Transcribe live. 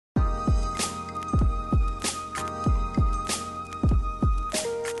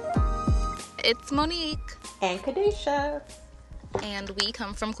It's Monique. And Kadesha. And we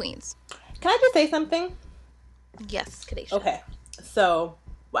come from Queens. Can I just say something? Yes, Kadesha. Okay. So,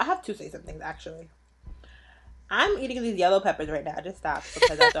 I have two say somethings, actually. I'm eating these yellow peppers right now. I just stopped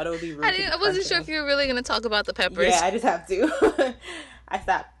because I thought it would be rude. I wasn't sure if you were really going to talk about the peppers. Yeah, I just have to. I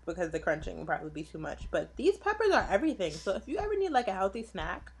stopped because the crunching would probably be too much. But these peppers are everything. So if you ever need like a healthy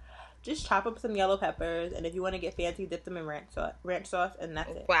snack, just chop up some yellow peppers. And if you want to get fancy, dip them in ranch sauce, and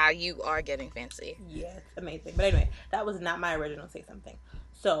that's it. Wow, you are getting fancy. Yeah, it's amazing. But anyway, that was not my original say something.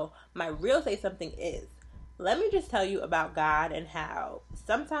 So my real say something is, let me just tell you about God and how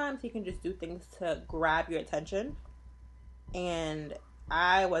sometimes he can just do things to grab your attention. And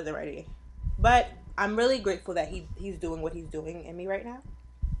I wasn't ready. But I'm really grateful that he's doing what he's doing in me right now.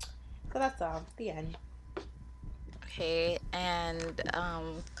 So that's all. The end. Okay, and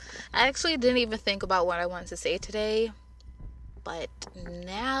I actually didn't even think about what I wanted to say today. But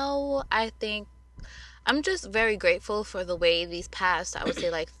now I think I'm just very grateful for the way these past, I would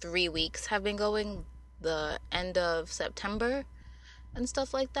say, like 3 weeks have been going. The end of September and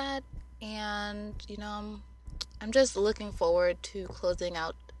stuff like that. And, I'm just looking forward to closing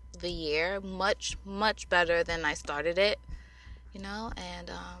out the year much, much better than I started it,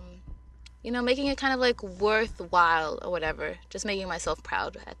 and, making it kind of like worthwhile or whatever. Just making myself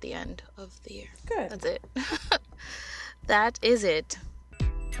proud at the end of the year. Good. That's it. That is it.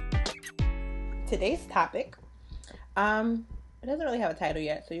 Today's topic, it doesn't really have a title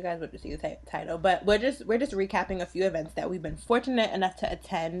yet, so you guys will just see the title. But we're just recapping a few events that we've been fortunate enough to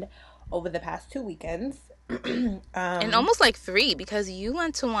attend over the past 2 weekends. And almost like 3, because you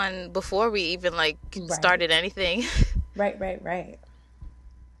went to one before we even started anything. Right.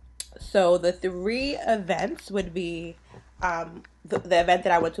 So the 3 events would be the event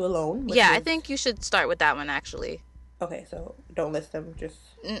that I went to alone. I think you should start with that one, actually. Okay, so don't list them, just...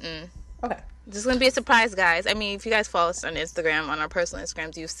 Okay. This is going to be a surprise, guys. I mean, if you guys follow us on Instagram, on our personal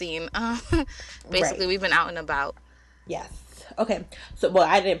Instagrams, you've seen, basically, We've been out and about. Yes. Okay. So, well,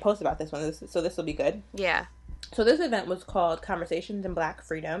 I didn't post about this one, so this will be good. Yeah. So this event was called Conversations in Black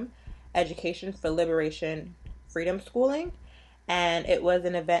Freedom, Education for Liberation, Freedom Schooling. And it was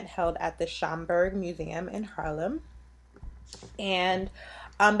an event held at the Schomburg Museum in Harlem. And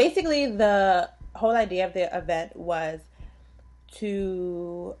basically, the whole idea of the event was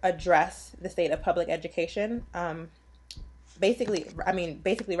to address the state of public education, basically right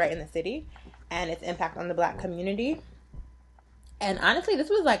in the city, and its impact on the Black community. And honestly, this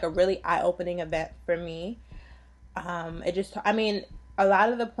was like a really eye-opening event for me. A lot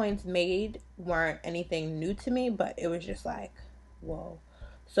of the points made weren't anything new to me, but it was just like, whoa.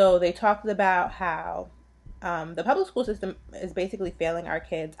 So they talked about how the public school system is basically failing our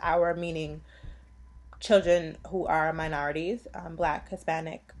kids, meaning children who are minorities, Black,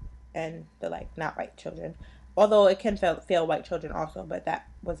 Hispanic, and the not white children. Although it can fail white children also, but that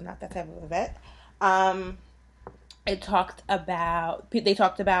was not that type of event. They talked about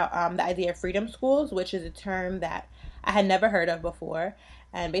the idea of freedom schools, which is a term that I had never heard of before.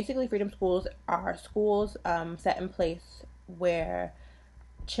 And basically, freedom schools are schools set in place where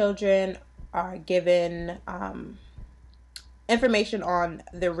children are given information on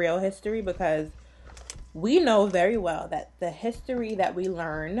the real history, because we know very well that the history that we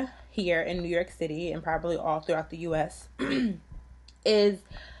learn here in New York City and probably all throughout the U.S. is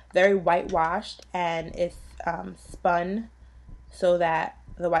very whitewashed, and it's spun so that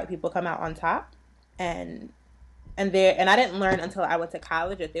the white people come out on top. And I didn't learn until I went to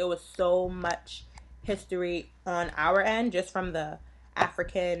college that there was so much history on our end, just from the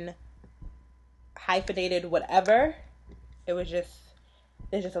African hyphenated whatever. There's just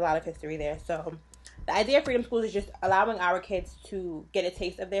a lot of history there. So the idea of freedom schools is just allowing our kids to get a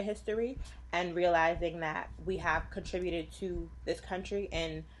taste of their history and realizing that we have contributed to this country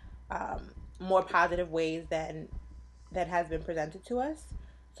in more positive ways than has been presented to us.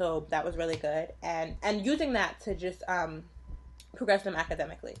 So that was really good. And using that to just progress them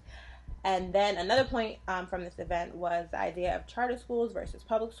academically. And then another point from this event was the idea of charter schools versus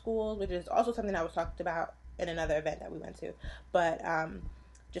public schools, which is also something that was talked about in another event that we went to. But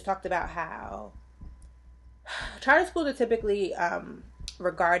just talked about how charter schools are typically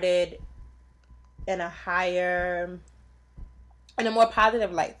regarded in a more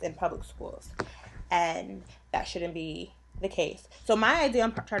positive light than public schools. And that shouldn't be the case. So my idea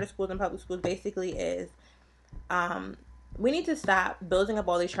on charter schools and public schools basically is we need to stop building up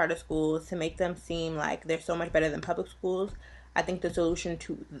all these charter schools to make them seem like they're so much better than public schools. I think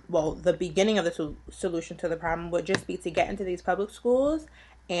the beginning of the solution to the problem would just be to get into these public schools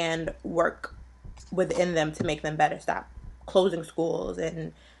and work within them to make them better. Stop closing schools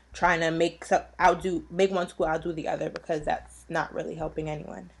and trying to make one school outdo the other, because that's not really helping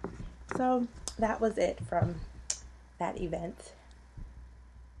anyone. So that was it from that event.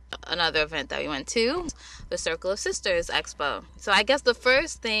 Another event that we went to, the Circle of Sisters Expo. So I guess the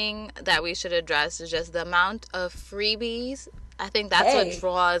first thing that we should address is just the amount of freebies. I think that's what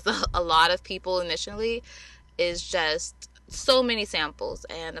draws a lot of people initially, is just so many samples.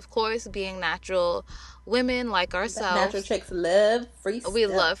 And of course, being natural women like ourselves, natural chicks love free stuff. We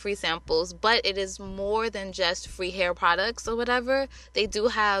love free samples, but it is more than just free hair products or whatever. They do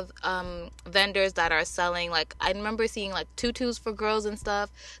have vendors that are selling, like, I remember seeing like tutus for girls and stuff.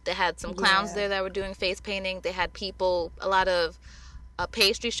 They had some clowns there that were doing face painting. They had people, a lot of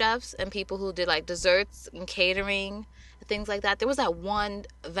pastry chefs and people who did like desserts and catering and things like that. There was that one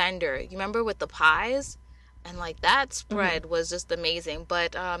vendor, you remember, with the pies, and like that spread was just amazing.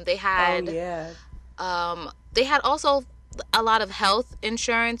 But they had they had also a lot of health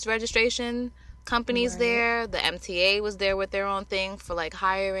insurance registration companies there. The MTA was there with their own thing for like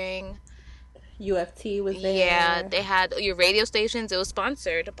hiring. UFT was there. Yeah, they had your radio stations. It was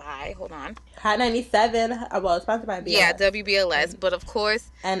sponsored by, hold on, Hot 97. Well, it's sponsored by BLS. Yeah, WBLS, but of course,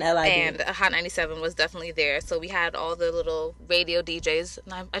 and LID. And Hot 97 was definitely there. So we had all the little radio DJs.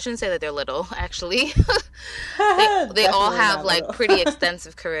 I shouldn't say that they're little, actually. they all have like pretty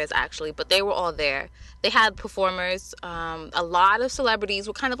extensive careers, actually, but they were all there. They had performers. A lot of celebrities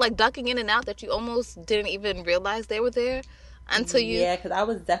were kind of like ducking in and out that you almost didn't even realize they were there. Until you, yeah, because I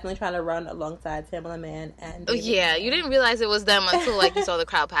was definitely trying to run alongside Tamela Mann and David you didn't realize it was them until like you saw the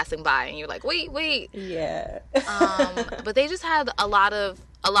crowd passing by and you're like, wait. Yeah. But they just had a lot of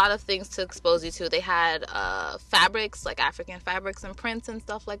things to expose you to. They had fabrics, like African fabrics and prints and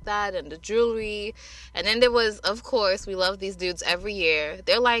stuff like that, and the jewelry. And then there was, of course, we love these dudes every year.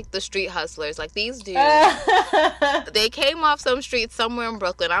 They're like the street hustlers. Like these dudes, they came off some street somewhere in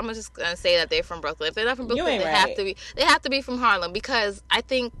Brooklyn. I'm just gonna say that they're from Brooklyn. If they're not from Brooklyn, they have to be from Harlem, because I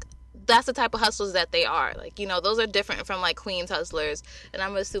think that's the type of hustlers that they are. Like, you know, those are different from like Queens hustlers, and I'm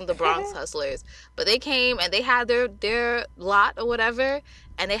gonna assume the Bronx hustlers. But they came and they had their lot or whatever,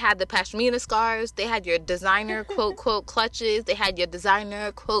 and they had the pashmina scarves. They had your designer quote clutches. They had your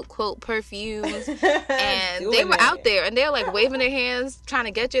designer quote perfumes, and they were out there and they're like waving their hands, trying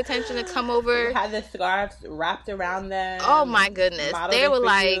to get your attention to come over. They had the scarves wrapped around them. Oh my goodness, they were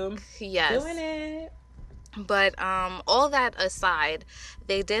like, yes, doing it. But all that aside,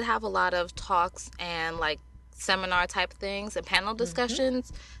 they did have a lot of talks and like seminar type things and panel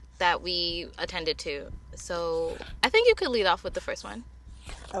discussions that we attended to. So I think you could lead off with the first one.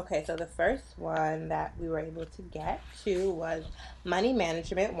 Okay, so the first one that we were able to get to was Money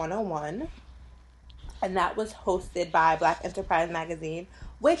Management 101. And that was hosted by Black Enterprise Magazine,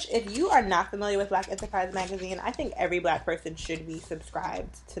 which, if you are not familiar with Black Enterprise Magazine, I think every Black person should be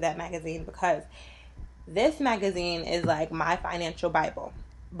subscribed to that magazine, because this magazine is like my financial Bible.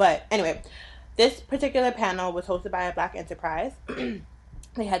 But anyway, this particular panel was hosted by Black Enterprise.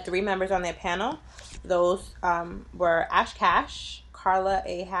 They had 3 members on their panel. Those were Ash Cash, Carla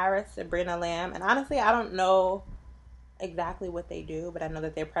A. Harris, Sabrina Lamb. And honestly, I don't know exactly what they do, but I know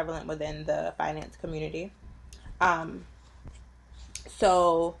that they're prevalent within the finance community.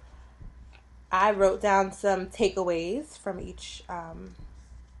 So I wrote down some takeaways from each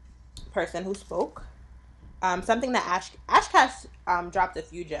person who spoke. Something that Ash Cash dropped a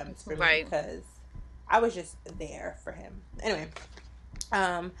few gems for me, because I was just there for him. Anyway,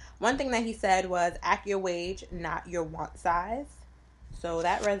 one thing that he said was, act your wage, not your want size. So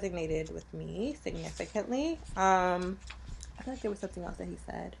that resonated with me significantly. I feel like there was something else that he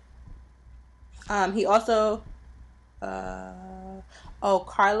said. He also,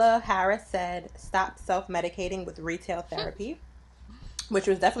 Carla Harris said, stop self-medicating with retail therapy. Which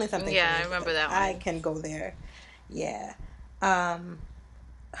was definitely something. Yeah, I remember that one. I can go there. Yeah.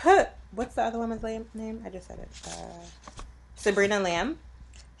 What's the other woman's name? I just said it. Sabrina Lamb.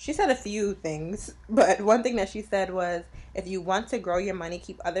 She said a few things, but one thing that she said was, if you want to grow your money,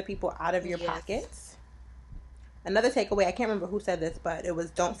 keep other people out of your pockets. Another takeaway, I can't remember who said this, but it was,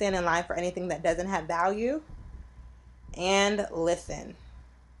 don't stand in line for anything that doesn't have value. And listen.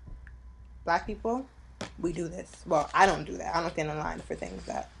 Black people, we do this. Well, I don't do that. I don't stand in line for things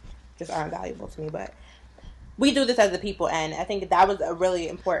that just aren't valuable to me, but we do this as a people, and I think that was a really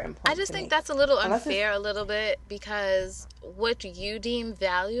important point. I just think that's a little unfair, a little bit, because what you deem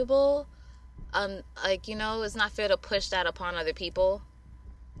valuable, like, you know, it's not fair to push that upon other people.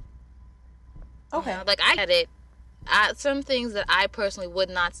 Okay. You know, like, I get it. Some things that I personally would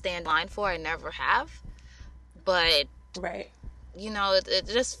not stand in line for, I never have, but right. You know, it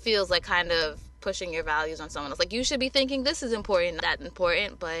just feels like kind of pushing your values on someone else. Like, you should be thinking this is important, that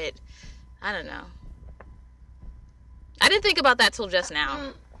important, but I don't know. I didn't think about that till just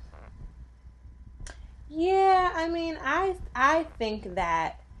now. Yeah, I mean, I think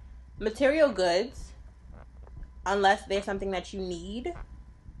that material goods, unless there's something that you need,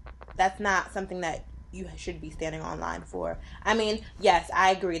 that's not something that you should be standing online for. I mean, yes,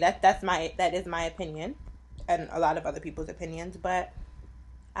 I agree. That is my opinion, and a lot of other people's opinions. But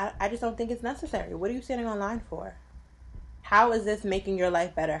I just don't think it's necessary. What are you standing online for? How is this making your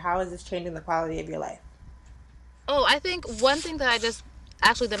life better? How is this changing the quality of your life? Oh, I think one thing that I just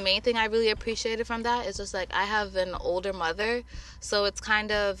actually the main thing I really appreciated from that is just like I have an older mother, so it's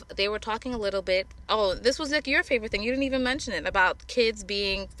kind of they were talking a little bit. Oh, this was like your favorite thing. You didn't even mention it about kids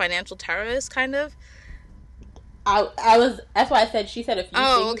being financial terrorists, kind of. I was. That's why I said she said a few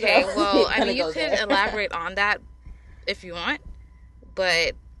Oh, things. okay. Well, I mean, you go could there. elaborate on that if you want.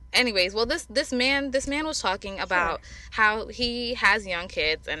 But anyways, well, this man was talking about how he has young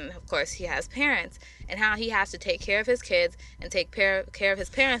kids, and of course he has parents, and how he has to take care of his kids and take care of his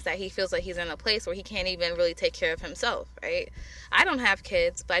parents, that he feels like he's in a place where he can't even really take care of himself, right? I don't have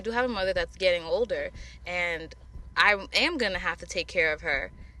kids, but I do have a mother that's getting older, and I am going to have to take care of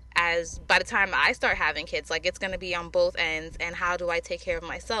her as by the time I start having kids. Like, it's going to be on both ends, and how do I take care of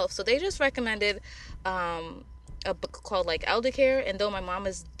myself? So they just recommended a book called like Elder Care, and though my mom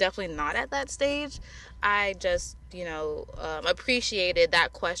is definitely not at that stage, I just appreciated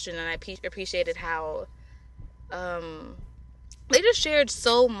that question, and I appreciated how they just shared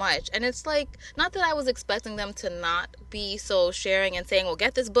so much. And it's like, not that I was expecting them to not be so sharing and saying, well,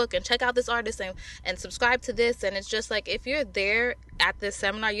 get this book and check out this artist and subscribe to this. And it's just like, if you're there at this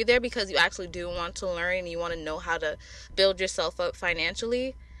seminar, you're there because you actually do want to learn and you want to know how to build yourself up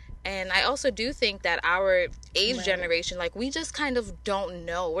financially. And I also do think that our age generation, like, we just kind of don't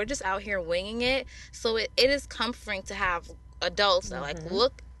know. We're just out here winging it. So it is comforting to have adults that like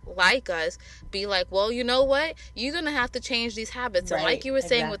look like us be like, well, you know what, you're gonna have to change these habits. And like you were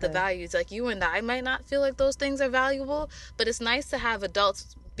saying with the values, like, you and I might not feel like those things are valuable, but it's nice to have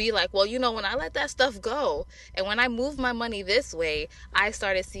adults be like, well, when I let that stuff go and when I move my money this way, I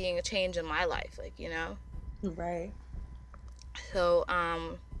started seeing a change in my life, Right. So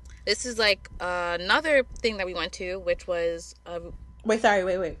this is like another thing that we went to, which was Wait.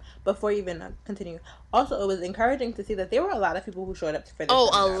 Before you even continue, also, it was encouraging to see that there were a lot of people who showed up for this. Oh,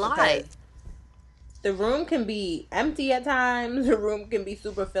 a lot. The room can be empty at times. The room can be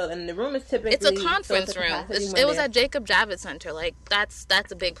super filled, and the room is typically it's a conference room. It was at Jacob Javits Center. Like, that's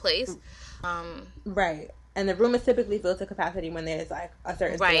a big place. Right, and the room is typically filled to capacity when there's like a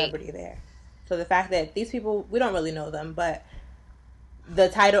certain celebrity there. So the fact that these people, we don't really know them, but the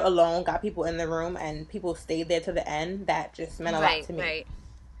title alone got people in the room and people stayed there to the end, that just meant a lot to me.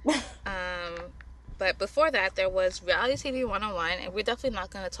 Right. But before that, there was Reality TV 101, and we're definitely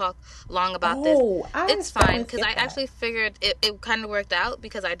not going to talk long about this. It's fine, because I actually figured it kind of worked out,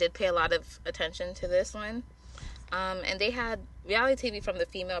 because I did pay a lot of attention to this one. And they had reality TV from the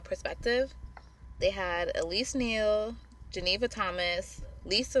female perspective. They had Elise Neal, Geneva Thomas,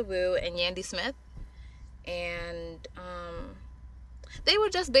 Lisa Wu, and Yandy Smith. And they were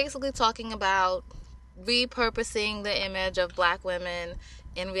just basically talking about repurposing the image of black women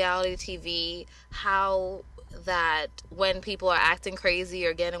in reality TV, how that when people are acting crazy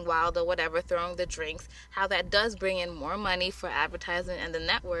or getting wild or whatever, throwing the drinks, how that does bring in more money for advertising and the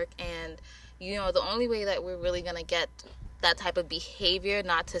network. And the only way that we're really going to get that type of behavior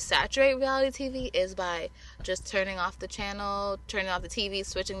not to saturate reality TV is by just turning off the channel, turning off the TV,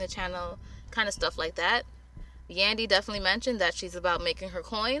 switching the channel, kind of stuff like that. Yandy definitely mentioned that she's about making her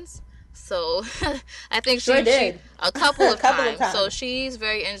coins. So I think she did a couple of times. So she's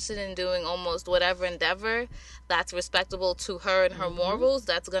very interested in doing almost whatever endeavor that's respectable to her and her morals,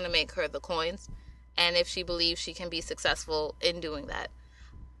 that's going to make her the coins. And if she believes she can be successful in doing that.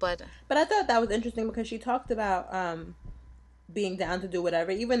 But I thought that was interesting, because she talked about being down to do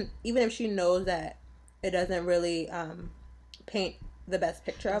whatever, even if she knows that it doesn't really paint the best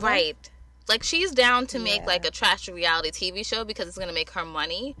picture of her. Like, she's down to make like a trashy reality TV show because it's going to make her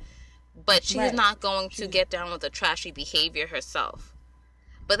money. But she's not going to get down with the trashy behavior herself.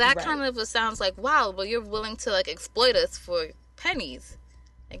 But that kind of sounds like, wow, well, you're willing to like exploit us for pennies.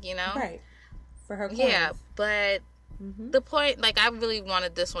 Like, Right. For her coins. Yeah, but the point, like, I really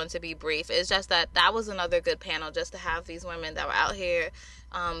wanted this one to be brief. It's just that was another good panel, just to have these women that were out here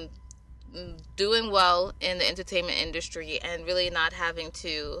doing well in the entertainment industry and really not having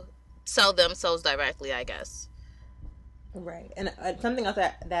to sell themselves directly, I guess. Right. And something else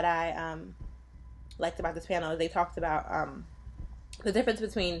that I liked about this panel is they talked about the difference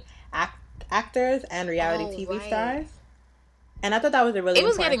between actors and reality Oh, TV right. stars. And I thought that was a really It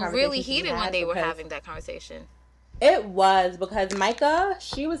was important getting really conversation to be heated when had they were because having that conversation. it was because Micah,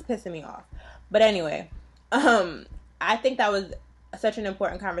 she was pissing me off. But anyway, um, I think that was such an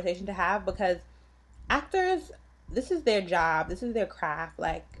important conversation to have because actors, this is their job, this is their craft,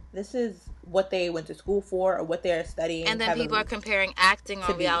 like this is what they went to school for or what they're studying And then people are heavily comparing acting to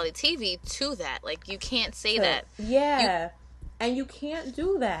on be. reality TV to that. Like, you can't say To that. You yeah, and you can't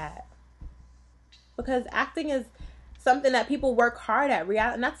do that because acting is something that people work hard at.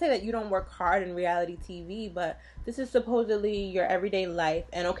 Not to say that you don't work hard in reality TV, but this is supposedly your everyday life.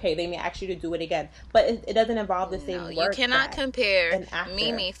 And okay, they may ask you to do it again, but it doesn't involve the No, same you work cannot that compare an actor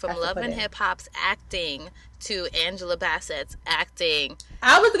Mimi from has to Love put and in. Hip Hop's acting to Angela Bassett's acting.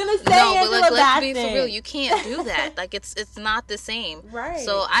 I was gonna No, say but Angela like, let's be for real. Bassett. You can't do that. Like, it's not the same. So Right.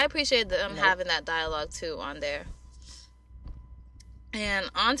 I appreciate them Nope. having that dialogue too on there. And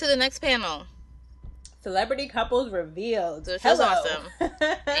on to the next panel. Celebrity couples revealed. Which was Hello. awesome.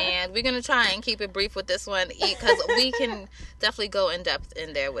 And we're gonna try and keep it brief with this one because we can definitely go in depth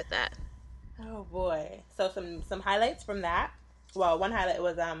in there with that. Oh boy. So some highlights from that. Well, one highlight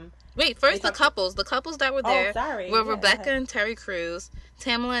was Wait, first the couples. The couples that were there were Yeah, Rebecca and Terry Crews,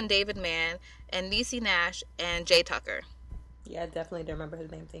 Tamela and David Mann, and Niecy Nash and Jay Tucker. Yeah, definitely don't remember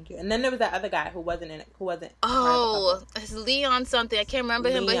his name. Thank you. And then there was that other guy who wasn't in it. Who wasn't. Oh, it's Leon something. I can't remember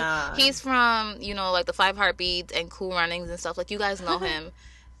him, but he's from, like the Five Heartbeats and Cool Runnings and stuff. Like, you guys know him.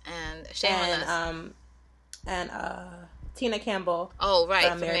 And shame on us. And Tina Campbell. Oh, right.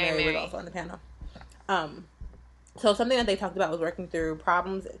 From Mary was also on the panel. So something that they talked about was working through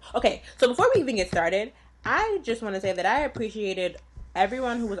problems. Okay, so before we even get started, I just want to say that I appreciated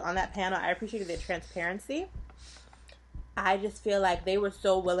everyone who was on that panel. I appreciated their transparency. I just feel like they were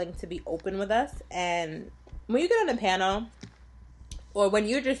so willing to be open with us. And when you get on a panel, or when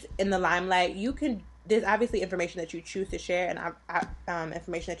you're just in the limelight, there's obviously information that you choose to share and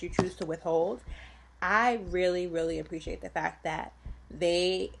information that you choose to withhold. I really, really appreciate the fact that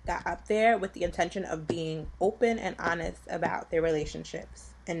they got up there with the intention of being open and honest about their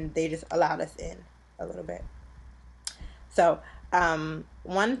relationships, and they just allowed us in a little bit. So,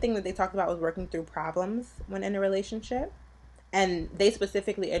 one thing that they talked about was working through problems when in a relationship, and they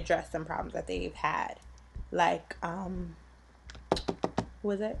specifically addressed some problems that they've had, like who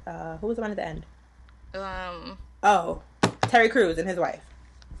was it? Who was the one at the end? Terry Crews and his wife.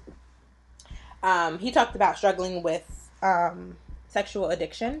 He talked about struggling with sexual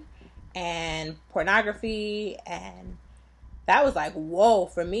addiction and pornography, and that was like, whoa,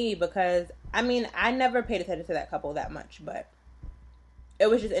 for me, because I mean, I never paid attention to that couple that much, but it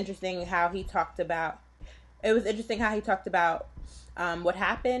was just interesting how he talked about what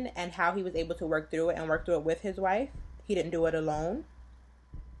happened and how he was able to work through it with his wife. He didn't do it alone.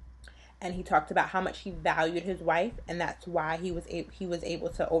 And he talked about how much he valued his wife, and that's why he was able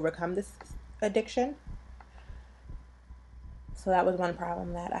to overcome this addiction. So that was one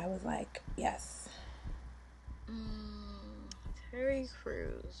problem that I was like, yes. Terry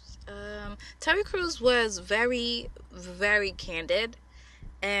Crews. Terry Crews was very, very candid,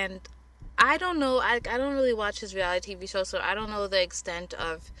 and I don't know. I don't really watch his reality TV show, so I don't know the extent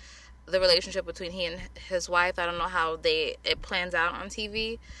of the relationship between he and his wife. I don't know how it plans out on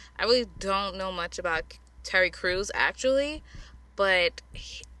TV. I really don't know much about Terry Crews actually, but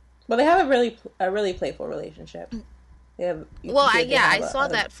they have a really playful relationship. I saw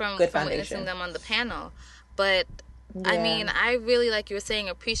that from witnessing them on the panel, but yeah. I mean, I really, like you were saying,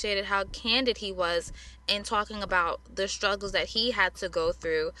 appreciated how candid he was in talking about the struggles that he had to go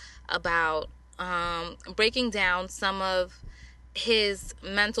through, about breaking down some of his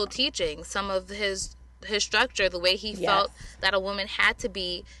mental teaching, some of his structure, the way he felt that a woman had to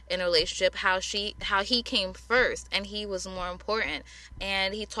be in a relationship, how he came first and he was more important.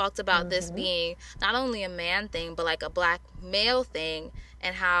 And he talked about this being not only a man thing, but like a black male thing,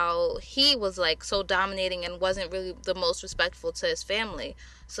 and how he was like so dominating and wasn't really the most respectful to his family.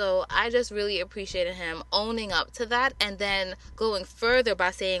 So I just really appreciated him owning up to that, and then going further by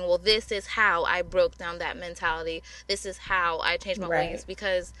saying, well, this is how I broke down that mentality. This is how I changed my ways.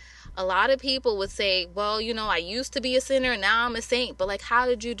 Because a lot of people would say, well, I used to be a sinner and now I'm a saint. But like, how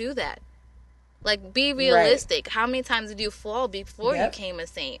did you do that? Like, be realistic. Right. How many times did you fall before you became a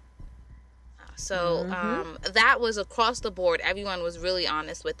saint? So that was across the board. Everyone was really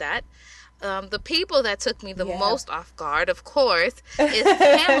honest with that. The people that took me the most off guard, of course, is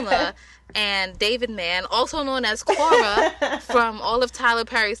Tamela and David Mann, also known as Cora from all of Tyler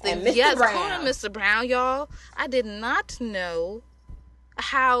Perry's things. Yes, Brown. Cora and Mr. Brown, y'all. I did not know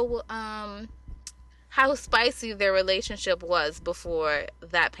how spicy their relationship was before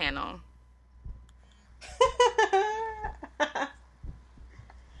that panel.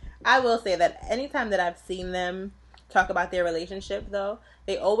 I will say that anytime that I've seen them talk about their relationship, though,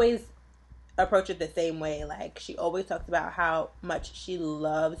 they always approach it the same way. Like, she always talks about how much she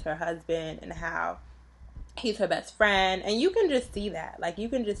loves her husband and how he's her best friend. And you can just see that. Like, you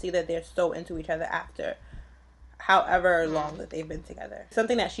can just see that they're so into each other after however long that they've been together.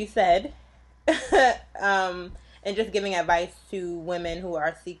 Something that she said, and just giving advice to women who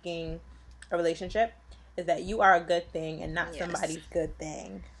are seeking a relationship, is that you are a good thing and not somebody's good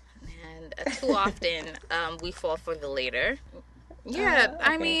thing. And too often we fall for the later. Yeah, okay.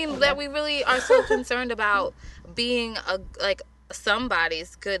 I mean that we really are so concerned about being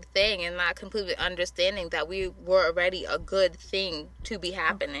somebody's good thing and not completely understanding that we were already a good thing to be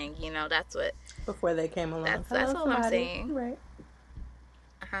happening. You know, that's what. Before they came along. That's all I'm saying. Right.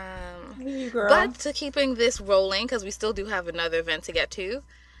 Hey, girl. But to keeping this rolling, because we still do have another event to get to.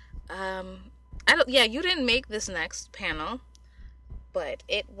 You didn't make this next panel, but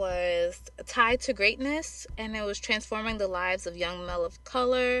it was Tied to Greatness, and it was transforming the lives of young men of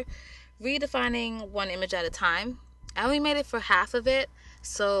color, redefining one image at a time. I only made it for half of it,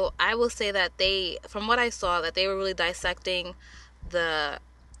 so I will say that from what I saw, that they were really dissecting the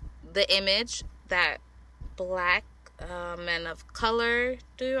image that black men of color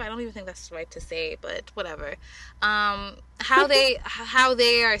do. I don't even think that's right to say, but whatever. How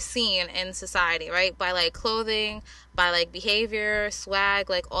they are seen in society, right? By like clothing, by like behavior, swag,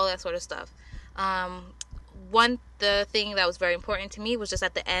 like all that sort of stuff. The thing that was very important to me was just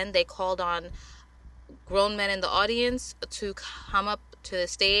at the end they called on grown men in the audience to come up to the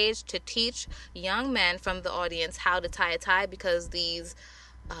stage to teach young men from the audience how to tie a tie, because these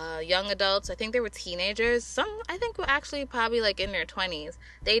young adults, I think they were teenagers, some I think were actually probably like in their 20s,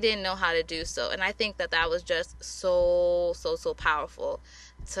 they didn't know how to do so. And I think that was just so powerful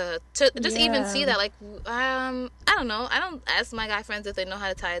to just even see that. Like I don't know, I don't ask my guy friends if they know how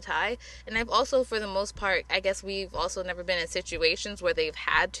to tie a tie, and I've also, for the most part, I guess we've also never been in situations where they've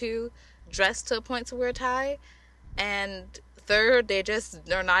had to dress to a point to wear a tie. And third,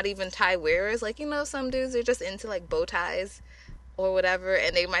 they're not even tie wearers. Like, you know, some dudes are just into like bow ties or whatever,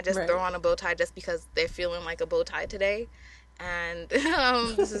 and they might just throw on a bow tie just because they're feeling like a bow tie today. And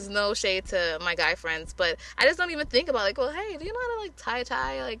this is no shade to my guy friends, but I just don't even think about like, well, hey, do you know how to like tie a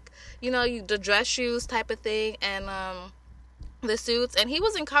tie, like, you know, the dress shoes type of thing, and the suits. And he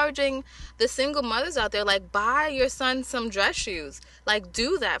was encouraging the single mothers out there, like, buy your son some dress shoes, like,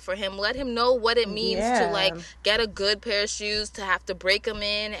 do that for him, let him know what it means to like get a good pair of shoes, to have to break them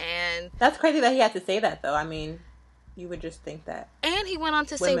in. And that's crazy that he had to say that, though. I mean, you would just think that. And he went on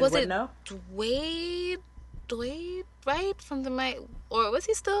to say, was it Dwayne, right, from or was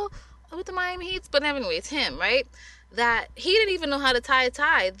he still with the Miami Heats? But anyway, it's him, right? That he didn't even know how to tie a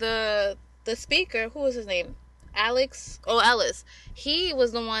tie. The speaker, who was his name? Ellis. He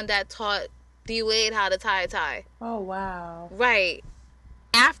was the one that taught D Wade how to tie a tie. Oh, wow. Right.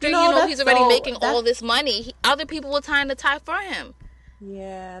 After, he's already making all this money, other people were tying the tie for him.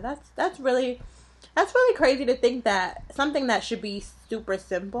 Yeah, that's really crazy to think that something that should be super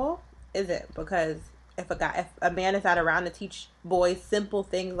simple isn't, because if a man is not around to teach boys simple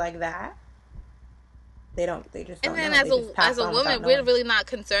things like that, they just don't. And then as a woman, we're really not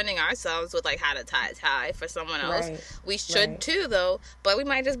concerning ourselves with like how to tie a tie for someone else. Right. We should too, though. But we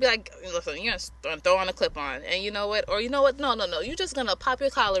might just be like, listen, you're gonna throw on a clip on, and you know what? No, you're just gonna pop your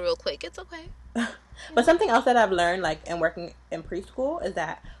collar real quick. It's okay. But something else that I've learned, like in working in preschool, is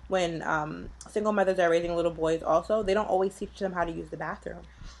that when single mothers are raising little boys, also, they don't always teach them how to use the bathroom.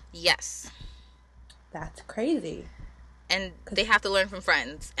 Yes. That's crazy. And they have to learn from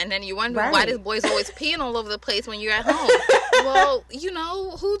friends. And then you wonder why this boy's always peeing all over the place when you're at home. Well,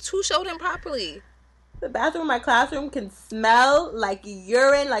 who showed him properly? The bathroom in my classroom can smell like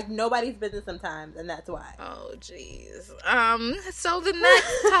urine, like nobody's business sometimes, and that's why. Oh, jeez. So the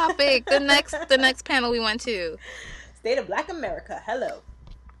next topic, the next panel we went to. State of Black America. Hello.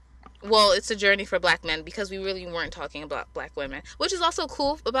 Well, it's a journey for black men, because we really weren't talking about black women. Which is also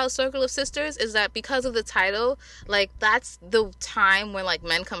cool about Circle of Sisters, is that because of the title, like, that's the time when, like,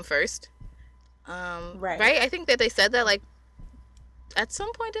 men come first. Right? I think that they said that, like, at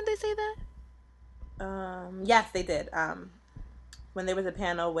some point, didn't they say that? Yes, they did. When there was a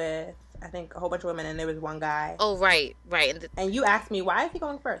panel with, I think, a whole bunch of women, and there was one guy. Oh, right. And you asked me, why is he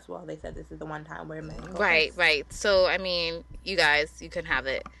going first? Well, they said this is the one time where men go first. Right. So, I mean, you guys, you can have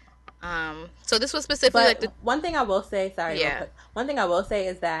it. So this was specifically one thing I will say, real quick. One thing I will say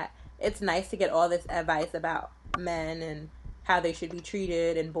is that it's nice to get all this advice about men and how they should be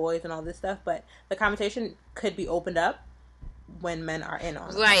treated and boys and all this stuff, but the conversation could be opened up when men are in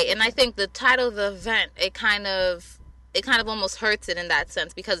on a Right, and I conversation. think the title of the event, it kind of almost hurts it in that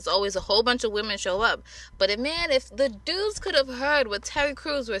sense because it's always a whole bunch of women show up. But if the dudes could have heard what Terry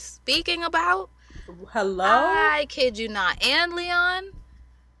Crews was speaking about, Hello? I kid you not, and Leon,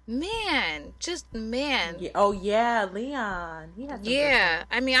 man, just man. Yeah. Oh yeah, Leon. He has some good Yeah, points.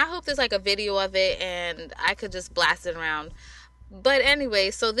 I mean, I hope there's like a video of it and I could just blast it around. But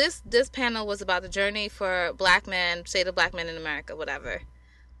anyway, so this panel was about the journey for black men, say the black men in America, whatever.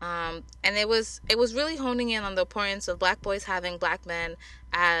 And it was really honing in on the importance of black boys having black men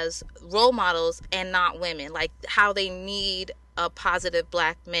as role models and not women, like how they need a positive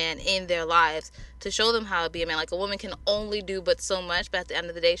black man in their lives to show them how to be a man. Like a woman can only do but so much, but at the end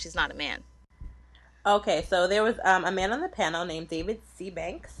of the day, she's not a man. Okay, so there was a man on the panel named David C.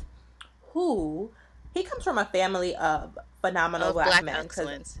 Banks, who he comes from a family of phenomenal Of black black men because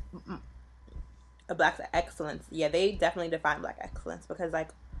excellence. black excellence. Yeah, they definitely define black excellence because like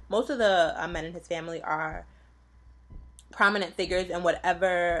most of the men in his family are prominent figures in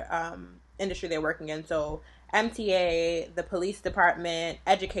whatever industry they're working in. So MTA, the police department,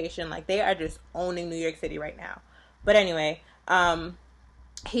 education, like they are just owning New York City right now. But anyway,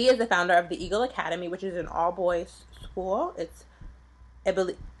 he is the founder of the Eagle Academy, which is an all boys school.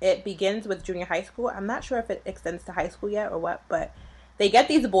 It begins with junior high school. I'm not sure if it extends to high school yet or what, but they get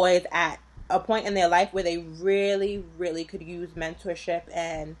these boys at a point in their life where they really, really could use mentorship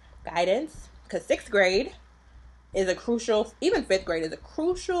and guidance. Because sixth grade is a crucial, even fifth grade is a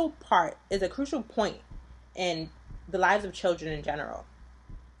crucial point in the lives of children in general.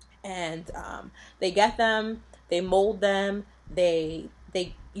 And they get them, they mold them, they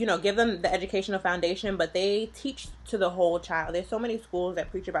give them the educational foundation, but they teach to the whole child. There's so many schools that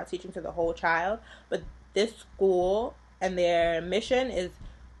preach about teaching to the whole child, but this school and their mission is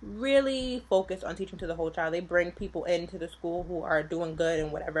really focused on teaching to the whole child. They bring people into the school who are doing good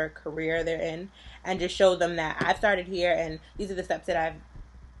in whatever career they're in and just show them that I've started here and these are the steps that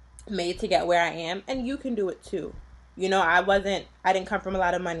I've made to get where I am and you can do it too. I didn't come from a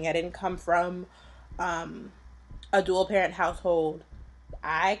lot of money. I didn't come from um, a dual parent household.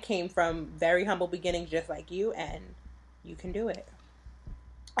 I came from very humble beginnings just like you and you can do it.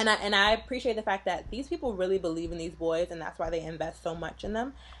 And I appreciate the fact that these people really believe in these boys and that's why they invest so much in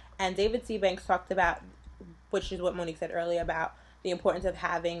them. And David C. Banks talked about, which is what Monique said earlier, about the importance of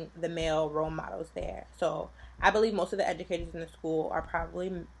having the male role models there. So I believe most of the educators in the school are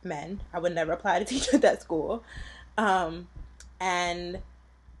probably men. I would never apply to teach at that school. Um, and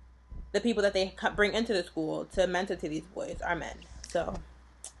the people that they bring into the school to mentor to these boys are men. So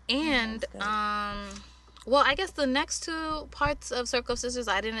yeah, And it's good. well, I guess the next two parts of Circle of Sisters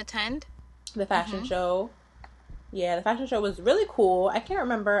I didn't attend. The fashion show. Yeah, the fashion show was really cool. I can't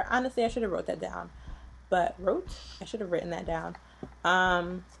remember. Honestly, I should have wrote that down. But I should have written that down.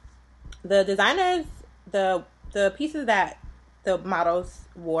 Um, the designers, the pieces that the models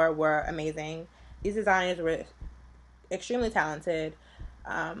wore were amazing. These designers were extremely talented.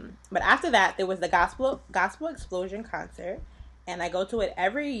 But after that, there was the Gospel Explosion concert, and I go to it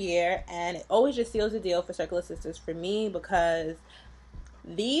every year, and it always just seals the deal for Circle of Sisters for me because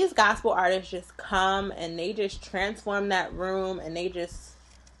these gospel artists just come and they just transform that room and they just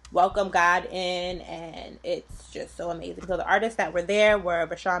welcome God in, and it's just so amazing. So the artists that were there were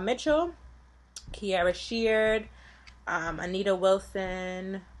Vashawn Mitchell, Kiara Sheard, Anita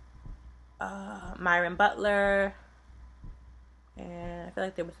Wilson, Myron Butler, and I feel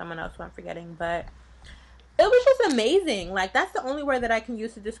like there was someone else who I'm forgetting, but it was just amazing. Like that's the only word that I can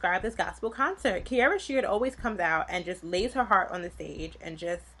use to describe this gospel concert. Kiara Sheard always comes out and just lays her heart on the stage and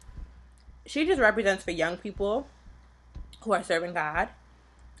just she just represents for young people who are serving God.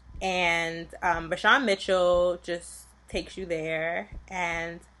 And Vashawn Mitchell just takes you there,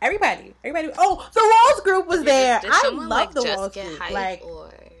 and everybody. Oh, the Walls group was there. Did I someone love like the just Walls get group. hype Like,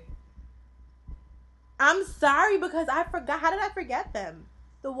 or I'm sorry because I forgot. How did I forget them?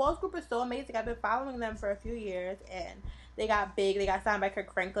 The Walls group is so amazing. I've been following them for a few years, and they got big. They got signed by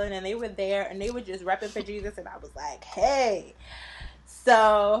Kirk Franklin, and they were there, and they were just repping for Jesus. And I was like, hey.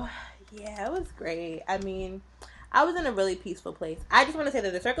 So, yeah, it was great. I mean, I was in a really peaceful place. I just want to say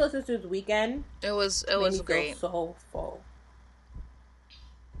that the Circle of Sisters weekend it made was me feel great. so full.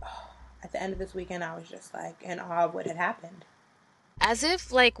 At the end of this weekend, I was just like in awe of what had happened. As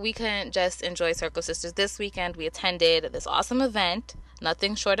if like we couldn't just enjoy Circle Sisters this weekend, we attended this awesome event,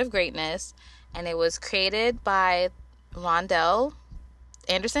 Nothing Short of Greatness, and it was created by Rondell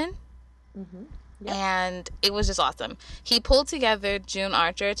Anderson. Mm-hmm. Yep. And it was just awesome. He pulled together June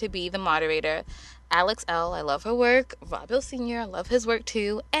Archer to be the moderator, Alex L., I love her work, Rob Hill Sr., I love his work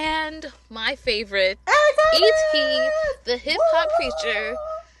too, and my favorite, E.T., the hip-hop preacher,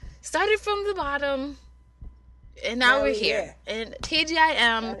 started from the bottom, and now we're here. And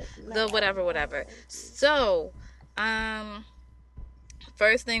TGIM, the whatever. So,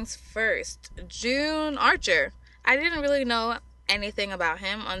 first things first, June Archer. I didn't really know anything about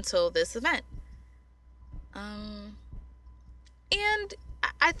him until this event. And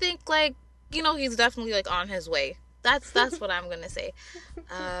I think, like, you know, he's definitely, like, on his way. That's what I'm gonna say.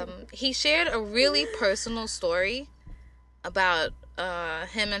 He shared a really personal story about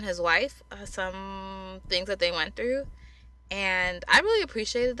him and his wife, some things that they went through, and I really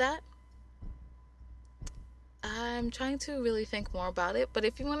appreciated that. I'm trying to really think more about it, but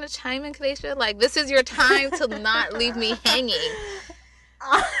if you want to chime in, Kadesha, like, this is your time to not leave me hanging.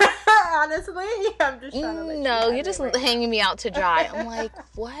 Honestly, I'm just trying to you're just hanging me out to dry. I'm like,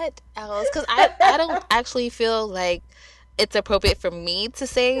 what else? Because I don't actually feel like it's appropriate for me to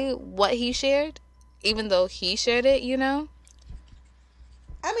say what he shared, even though he shared it, you know?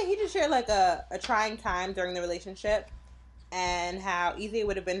 I mean, he just shared, like, a trying time during the relationship and how easy it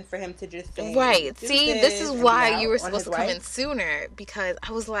would have been for him to just say, right. See, this is why you were supposed to come in sooner, because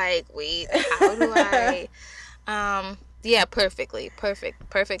I was like, wait, how do I... Yeah, perfect.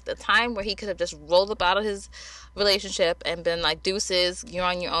 The time where he could have just rolled up out of his relationship and been like, deuces, you're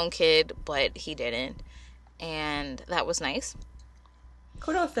on your own, kid, but he didn't. And that was nice.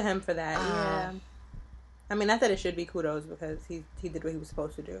 Kudos to him for that, yeah. I mean, not that it should be kudos, because he did what he was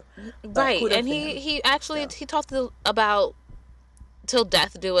supposed to do. Right, and he actually, he talked about till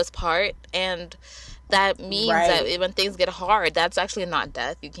death do us part, and that means that when things get hard, that's actually not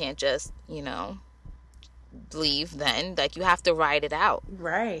death. You can't just, you know... leave then. Like, you have to ride it out.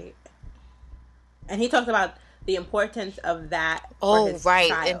 Right. And he talked about the importance of that for his right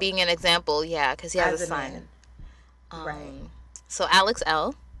child. And being an example, yeah, because he has a son. Right. So Alex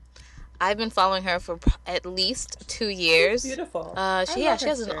L., I've been following her for at least 2 years. She's beautiful. She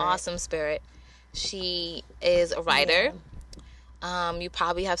has an awesome spirit. She is a writer. Yeah. You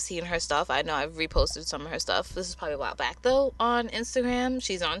probably have seen her stuff. I know I've reposted some of her stuff. This is probably a while back, though, on Instagram.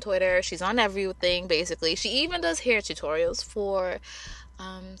 She's on Twitter. She's on everything, basically. She even does hair tutorials for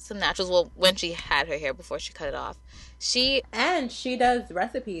some naturals. Well, when she had her hair before she cut it off. And she does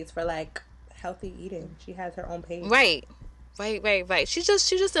recipes for, like, healthy eating. She has her own page. Right. She's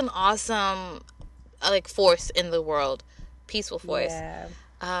just an awesome, like, force in the world. Peaceful force. Yeah.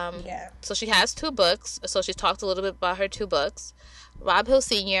 So she has 2 books. So she's talked a little bit about her 2 books. Rob Hill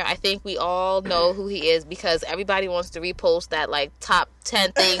Sr., I think we all know who he is, because everybody wants to repost that, like, top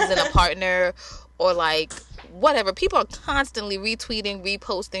 10 things in a partner, or, like, whatever. People are constantly retweeting,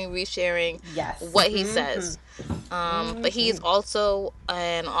 reposting, resharing what he says. But he is also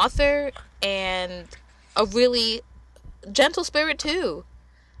an author and a really gentle spirit, too.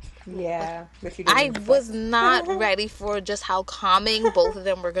 Yeah. I was not ready for just how calming both of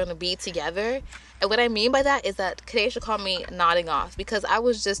them were going to be together. And what I mean by that is that Kadesha called me nodding off, because I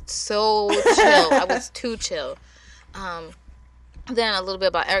was just so chill. I was too chill. Then a little bit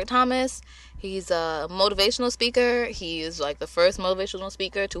about Eric Thomas. He's a motivational speaker. He's, like, the first motivational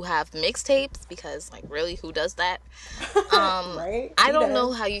speaker to have mixtapes, because, like, really, who does that? Right? I don't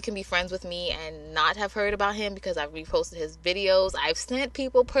know how you can be friends with me and not have heard about him, because I've reposted his videos. I've sent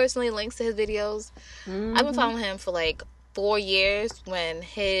people personally links to his videos. Mm-hmm. I've been following him for, like, 4 years, when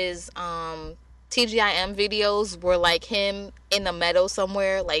his TGIM videos were, like, him in a meadow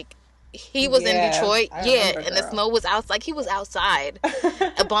somewhere, like, he was in Detroit, and the snow was out. Like, he was outside,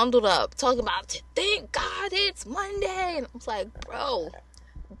 bundled up, talking about, thank God it's Monday. And I was like, bro.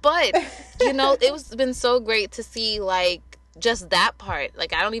 But, you know, it's been so great to see, like, just that part.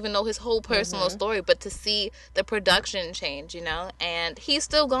 Like, I don't even know his whole personal story, but to see the production change, you know? And he's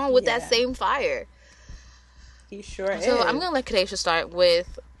still going with that same fire. He sure is. So I'm going to let Kadesha start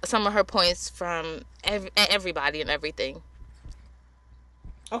with some of her points from everybody and everything.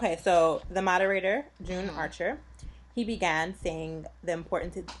 Okay, so the moderator, June Archer, he began saying the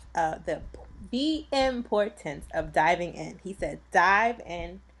importance of diving in. He said, dive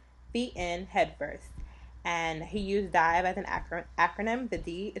in, be in head first. And he used DIVE as an acronym. The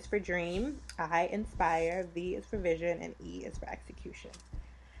D is for dream, I inspire, V is for vision, and E is for execution.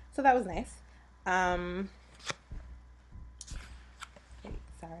 So that was nice. Wait,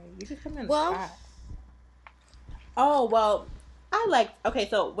 sorry, you just put me on the spot. Oh, well... Okay,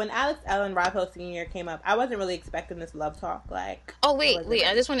 so when Alex L. and Rob Hill Sr. came up, I wasn't really expecting this love talk, like... Oh, wait,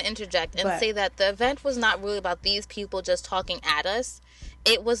 I just want to interject and say that the event was not really about these people just talking at us.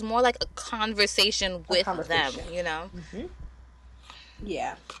 it was more like a conversation A with them, conversation. you know? Mm-hmm.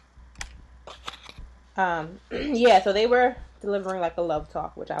 Yeah. Yeah, so they were delivering like a love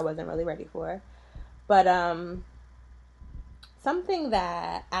talk, which I wasn't really ready for. But something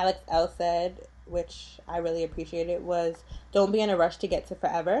that Alex L said, which I really appreciated, was don't be in a rush to get to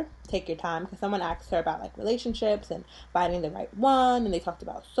forever. Take your time. Because someone asked her about like relationships and finding the right one, and they talked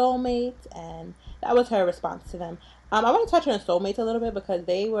about soulmates, and that was her response to them. I want to touch on soulmates a little bit because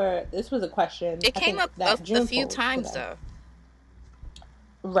they were. This was a question It I came think up that a June few posed to times, them.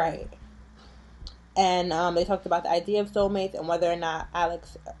 though. Right. And they talked about the idea of soulmates and whether or not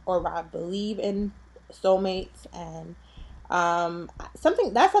Alex or Rob believe in soulmates, and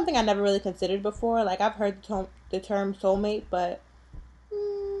something I never really considered before. Like I've heard the term soulmate, but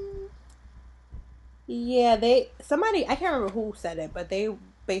mm, yeah, they somebody I can't remember who said it, but they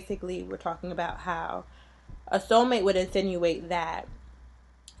basically were talking about how a soulmate would insinuate that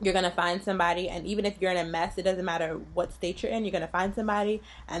you're gonna find somebody, and even if you're in a mess, it doesn't matter what state you're in, you're gonna find somebody,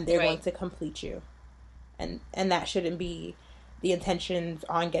 and they're going Right. to complete you. And that shouldn't be the intentions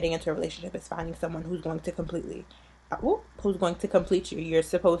on getting into a relationship, is finding someone who's going to who's going to complete you. You're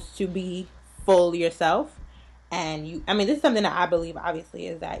supposed to be full yourself, and I mean, this is something that I believe obviously,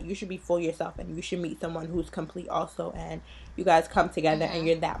 is that you should be full yourself and you should meet someone who's complete also, and you guys come together and Mm-hmm.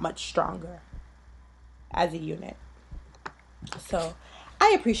 you're that much stronger as a unit. So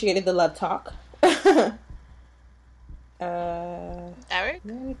I appreciated the love talk. Eric? Is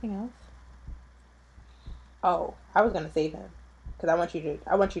there anything else? Oh, I was gonna save him because I want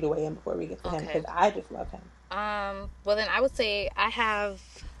you to weigh in before we get to him, Okay. because I just love him. Well, then I would say I have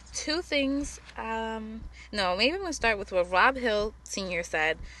two things. No, maybe I'm going to start with what Rob Hill Sr.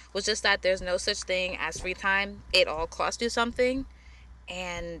 said, was just that there's no such thing as free time. It all costs you something.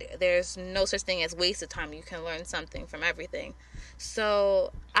 And there's no such thing as wasted time. You can learn something from everything.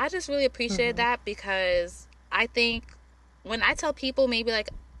 So I just really appreciate Mm-hmm. that, because I think when I tell people, maybe like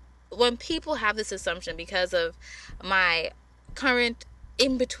when people have this assumption because of my current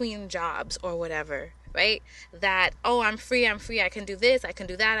in between jobs or whatever, right? That, oh, I'm free, I can do this, I can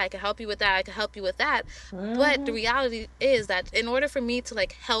do that, I can help you with that, I can help you with that. But the Mm-hmm. reality is that in order for me to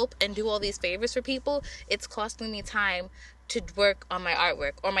like help and do all these favors for people, it's costing me time to work on my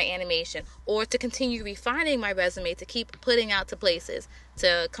artwork or my animation, or to continue refining my resume, to keep putting out to places,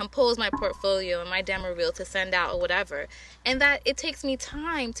 to compose my portfolio and my demo reel to send out or whatever. And that it takes me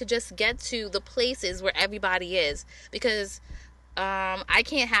time to just get to the places where everybody is, because I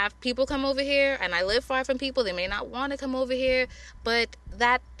can't have people come over here, and I live far from people. They may not want to come over here, but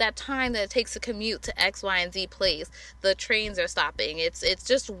that time that it takes to commute to X, Y, and Z place, the trains are stopping. It's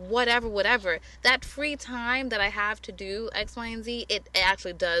just whatever. That free time that I have to do X, Y, and Z, it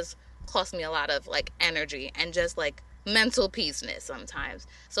actually does cost me a lot of like energy and just like mental peaceness sometimes.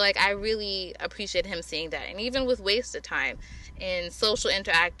 So like I really appreciate him seeing that. And even with wasted time in social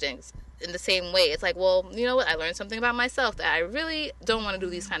interactions, in the same way, it's like, well, you know what, I learned something about myself, that I really don't want to do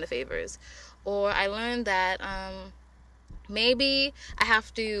these kind of favors. Or I learned that maybe I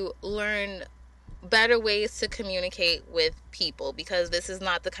have to learn better ways to communicate with people, because this is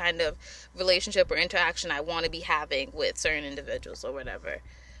not the kind of relationship or interaction I want to be having with certain individuals or whatever.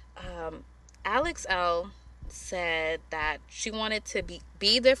 um, Alex L said that she wanted to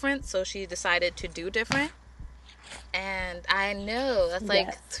be different, so she decided to do different. And I know that's like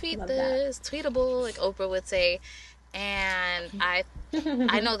Yes, tweet love that. this, tweetable, like Oprah would say. And I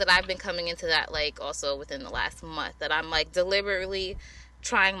know that I've been coming into that like also within the last month, that I'm like deliberately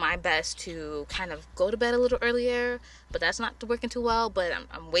trying my best to kind of go to bed a little earlier, but that's not working too well. But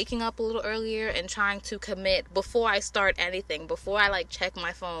I'm waking up a little earlier and trying to commit before I start anything, before I like check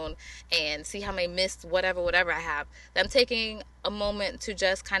my phone and see how many missed whatever I have. I'm taking a moment to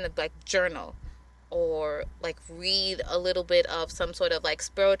just kind of like journal, or like read a little bit of some sort of like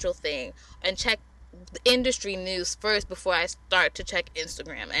spiritual thing, and check industry news first before I start to check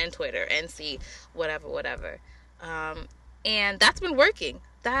Instagram and Twitter and see whatever. Um, and that's been working.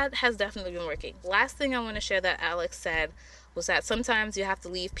 That has definitely been working. Last thing I want to share that Alex said was that sometimes you have to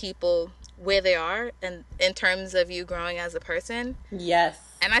leave people where they are, and in terms of you growing as a person. Yes.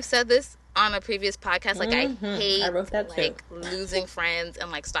 And I've said this on a previous podcast, like I Mm-hmm. I hate wrote that too. like losing friends and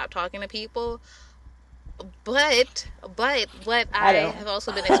like stop talking to people. But what I I have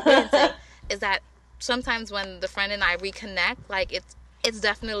also been experiencing don't. is that sometimes when the friend and I reconnect, like it's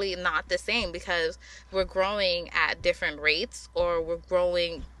definitely not the same, because we're growing at different rates, or we're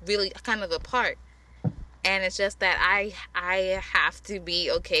growing really kind of apart. And it's just that I have to be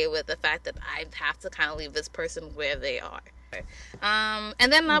okay with the fact that I have to kind of leave this person where they are.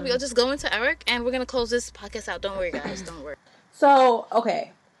 And then now we'll just go into Eric, and we're gonna close this podcast out. Don't worry, guys. Don't worry. So,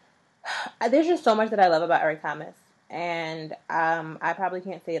 okay. There's just so much that I love about Eric Thomas. And I probably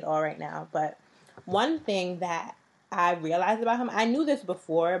can't say it all right now. But one thing that I realized about him, I knew this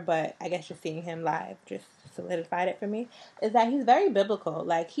before, but I guess just seeing him live just solidified it for me, is that he's very biblical.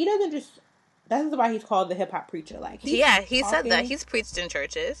 Like, he doesn't just. That's why he's called the hip hop preacher. Like, he's Yeah, he said that. talking. He's preached in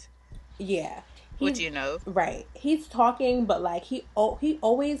churches. Yeah. Would He's you know? right. He's talking, but like he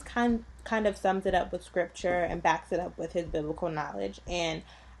always kind of sums it up with scripture and backs it up with his biblical knowledge, and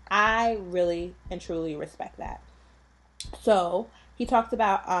I really and truly respect that. So he talked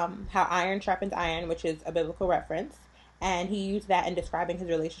about how iron sharpens iron, which is a biblical reference, and he used that in describing his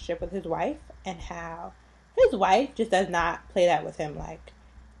relationship with his wife and how his wife just does not play that with him. Like,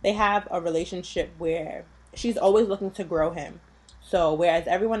 they have a relationship where she's always looking to grow him. So whereas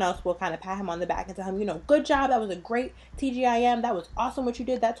everyone else will kind of pat him on the back and tell him, good job, that was a great TGIM, that was awesome what you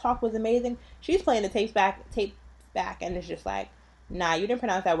did, that talk was amazing. She's playing the tapes back, and it's just like, nah, you didn't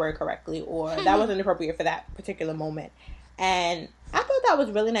pronounce that word correctly, or that wasn't appropriate for that particular moment. And I thought that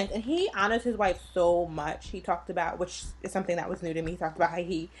was really nice. And he honors his wife so much. He talked about, which is something that was new to me, he talked about how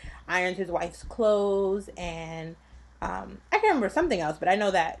he irons his wife's clothes, and I can't remember something else, but I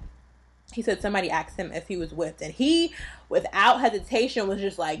know that he said somebody asked him if he was whipped, and he, without hesitation, was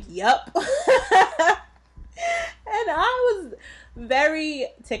just like, yup. And I was very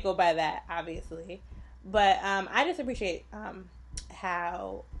tickled by that, obviously. But I just appreciate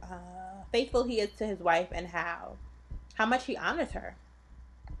how faithful he is to his wife, and how much he honors her.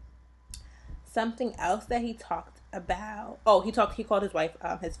 Something else that he talked about. Oh, he called his wife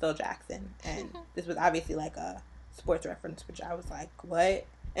his Phil Jackson, and this was obviously like a sports reference, which I was like, what?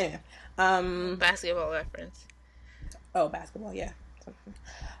 Anyway, basketball reference. Oh, basketball, yeah.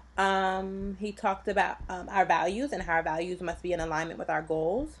 He talked about our values, and how our values must be in alignment with our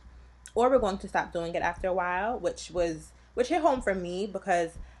goals, or we're going to stop doing it after a while, which hit home for me,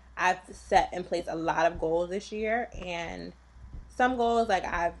 because I've set in place a lot of goals this year, and some goals like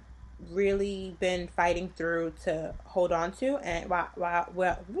I've really been fighting through to hold on to, and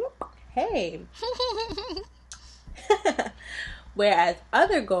hey. Whereas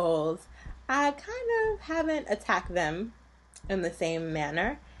other goals, I kind of haven't attacked them in the same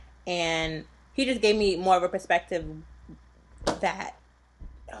manner. And he just gave me more of a perspective that,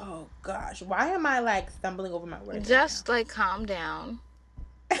 oh gosh, why am I like stumbling over my words? Just like calm down.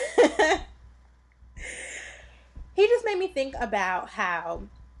 He just made me think about how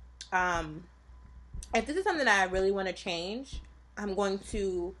if this is something that I really want to change, I'm going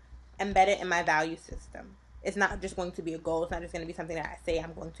to embed it in my value system. It's not just going to be a goal. It's not just going to be something that I say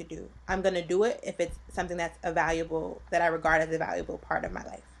I'm going to do. I'm going to do it if it's something that I regard as a valuable part of my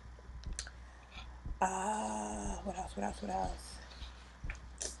life. What else?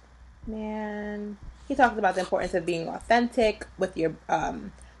 Man, he talks about the importance of being authentic with your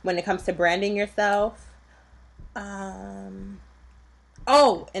when it comes to branding yourself. Oh,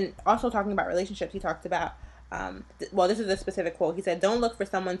 and also talking about relationships, he talked about this is a specific quote. He said, "Don't look for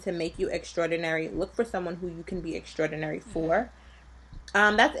someone to make you extraordinary. Look for someone who you can be extraordinary for."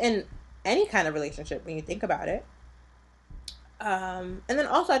 That's in any kind of relationship when you think about it. And then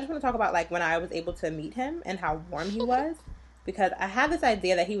also, I just want to talk about like when I was able to meet him and how warm he was, because I had this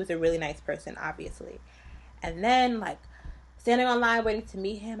idea that he was a really nice person, obviously, and then like standing online waiting to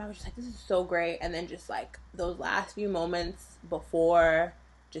meet him, I was just like, this is so great. And then just like those last few moments before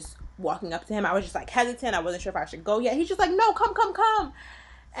just walking up to him, I was just like hesitant. I wasn't sure if I should go yet. He's just like, no, come.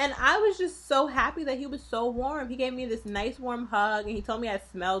 And I was just so happy that he was so warm. He gave me this nice warm hug, and he told me I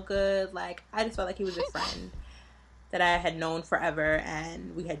smelled good. Like, I just felt like he was a friend that I had known forever,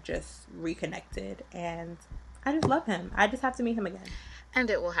 and we had just reconnected. And I just love him. I just have to meet him again. And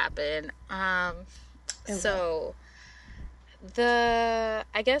it will happen. I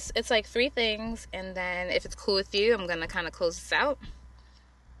guess it's like 3 things, and then if it's cool with you, I'm gonna kind of close this out.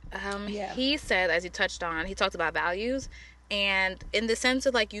 He said, as he touched on, he talked about values, and in the sense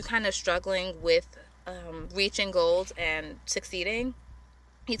of like you kind of struggling with reaching goals and succeeding,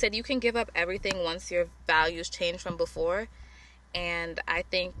 he said you can give up everything once your values change from before. And I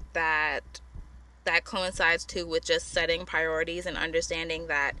think that coincides too with just setting priorities and understanding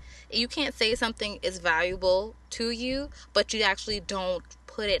that you can't say something is valuable to you, but you actually don't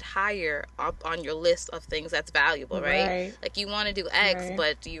put it higher up on your list of things that's valuable, right? Like, you want to do X,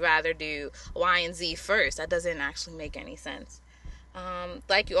 but you rather do Y and Z first. That doesn't actually make any sense.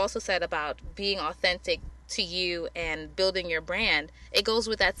 Like you also said about being authentic to you and building your brand, it goes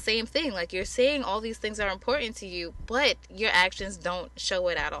with that same thing. Like, you're saying all these things are important to you, but your actions don't show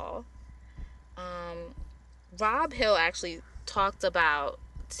it at all. Rob Hill actually talked about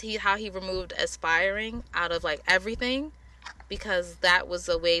how he removed aspiring out of like everything, because that was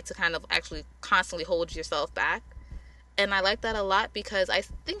a way to kind of actually constantly hold yourself back. And I like that a lot because I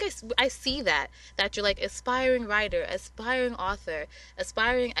think I see that you're like aspiring writer, aspiring author,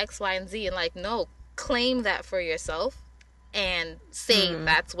 aspiring X, Y, and Z, and like, no, claim that for yourself and say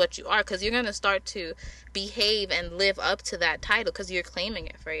that's what you are, because you're going to start to behave and live up to that title because you're claiming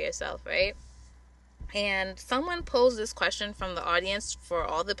it for yourself, right? And someone posed this question from the audience for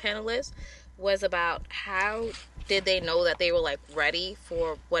all the panelists, was about how did they know that they were like ready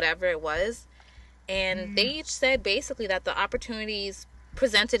for whatever it was. And they each said basically that the opportunities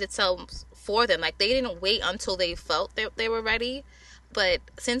presented itself for them. Like, they didn't wait until they felt that they were ready, but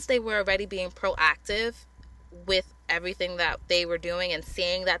since they were already being proactive with everything that they were doing and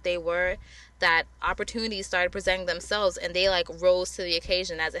saying that they were, that opportunities started presenting themselves, and they like rose to the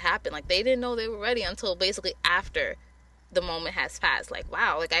occasion as it happened. Like, they didn't know they were ready until basically after the moment has passed. Like,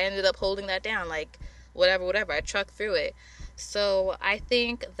 wow, like I ended up holding that down, like whatever, I trucked through it. So I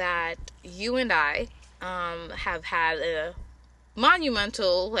think that you and I have had a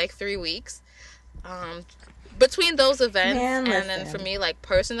monumental like 3 weeks between those events. Man, and then for me, like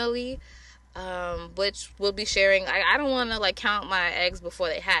personally, which we'll be sharing, I don't want to like count my eggs before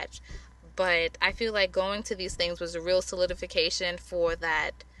they hatch, but I feel like going to these things was a real solidification for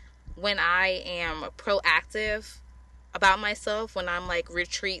that. When I am proactive about myself, when I'm like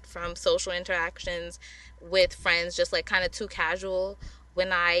retreat from social interactions with friends, just like kind of too casual,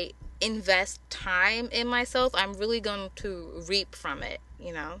 when I invest time in myself, I'm really going to reap from it,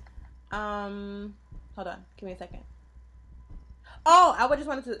 you know? Hold on, give me a second. Oh, I just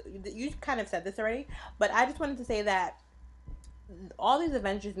wanted to, you kind of said this already, but I just wanted to say that all these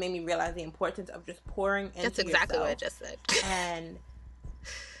events just made me realize the importance of just pouring into yourself. That's exactly what I just said. And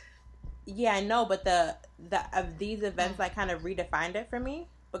yeah, I know, but the of these events like kind of redefined it for me,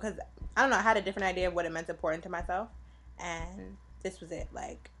 because I don't know, I had a different idea of what it meant to pour into myself, and this was it.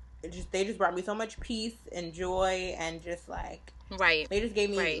 Like, they just brought me so much peace and joy, and just like, right, they just gave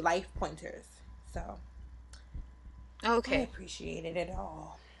me life pointers. So okay, I appreciated it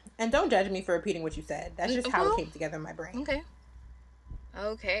all. And don't judge me for repeating what you said. That's just how it came together in my brain.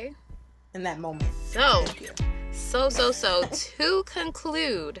 Okay. In that moment. So to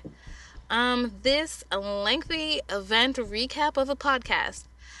conclude this lengthy event recap of a podcast,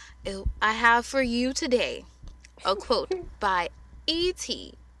 I have for you today a quote by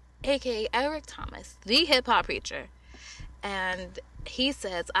E.T., aka Eric Thomas, the hip-hop preacher. And he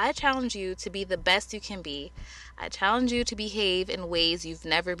says, "I challenge you to be the best you can be. I challenge you to behave in ways you've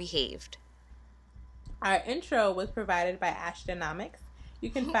never behaved." Our intro was provided by Ashtonomics. You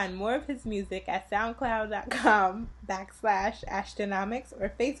can find more of his music at soundcloud.com/Ashtonomics or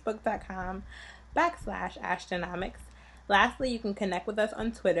facebook.com/Ashtonomics. Lastly, you can connect with us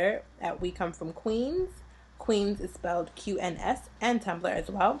on Twitter at We Come From Queens. Queens is spelled QNS, and Tumblr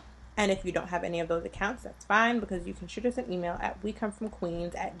as well. And if you don't have any of those accounts, that's fine, because you can shoot us an email at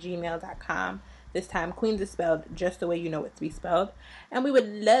wecomefromqueens@gmail.com. This time, Queens is spelled just the way you know it to be spelled. And we would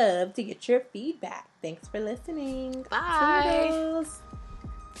love to get your feedback. Thanks for listening. Bye. Toodles.